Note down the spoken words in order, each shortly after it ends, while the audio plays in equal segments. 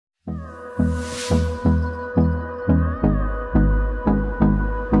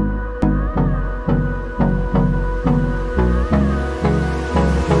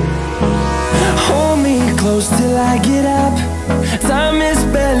Close till I get up. Time is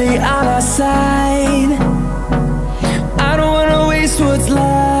barely on our side. I don't wanna waste what's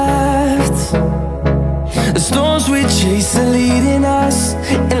left. The storms we chase are leading us,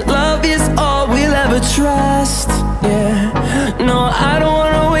 and love is all we'll ever trust. Yeah, no, I don't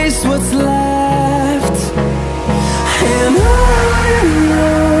wanna waste what's left. And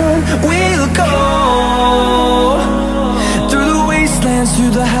on we'll go, through the wastelands,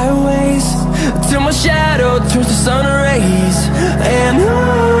 through the highways, till my shadow turns to sun rays. And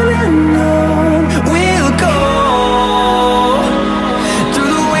on we'll go,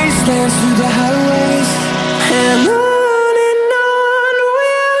 through the wastelands, through the highways, and on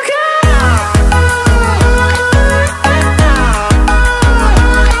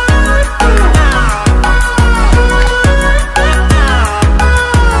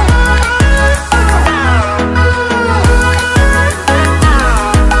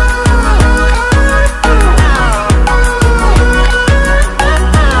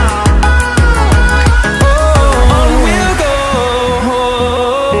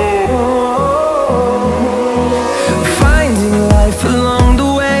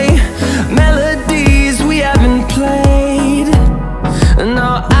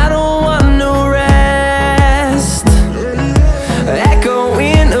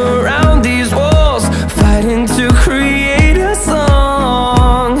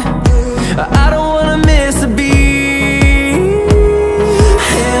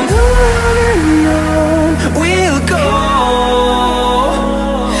we'll go.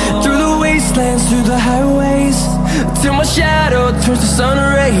 Through the highways, till my shadow turns to sun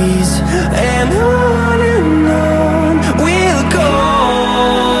rays. And